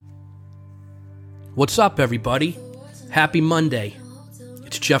What's up, everybody? Happy Monday.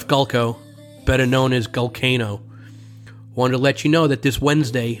 It's Jeff Gulko, better known as Gulkano. Wanted to let you know that this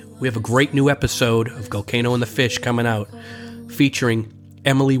Wednesday we have a great new episode of Gulkano and the Fish coming out, featuring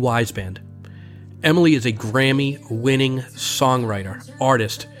Emily Weisband. Emily is a Grammy-winning songwriter,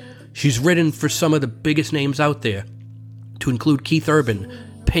 artist. She's written for some of the biggest names out there, to include Keith Urban,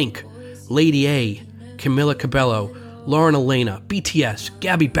 Pink, Lady A, Camila Cabello, Lauren Elena, BTS,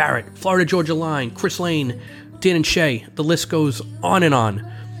 Gabby Barrett, Florida Georgia Line, Chris Lane, Dan and Shay. The list goes on and on.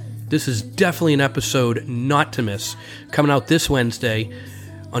 This is definitely an episode not to miss. Coming out this Wednesday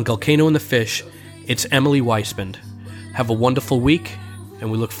on Gulkano and the Fish, it's Emily Weisband. Have a wonderful week,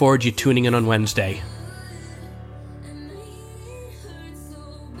 and we look forward to you tuning in on Wednesday.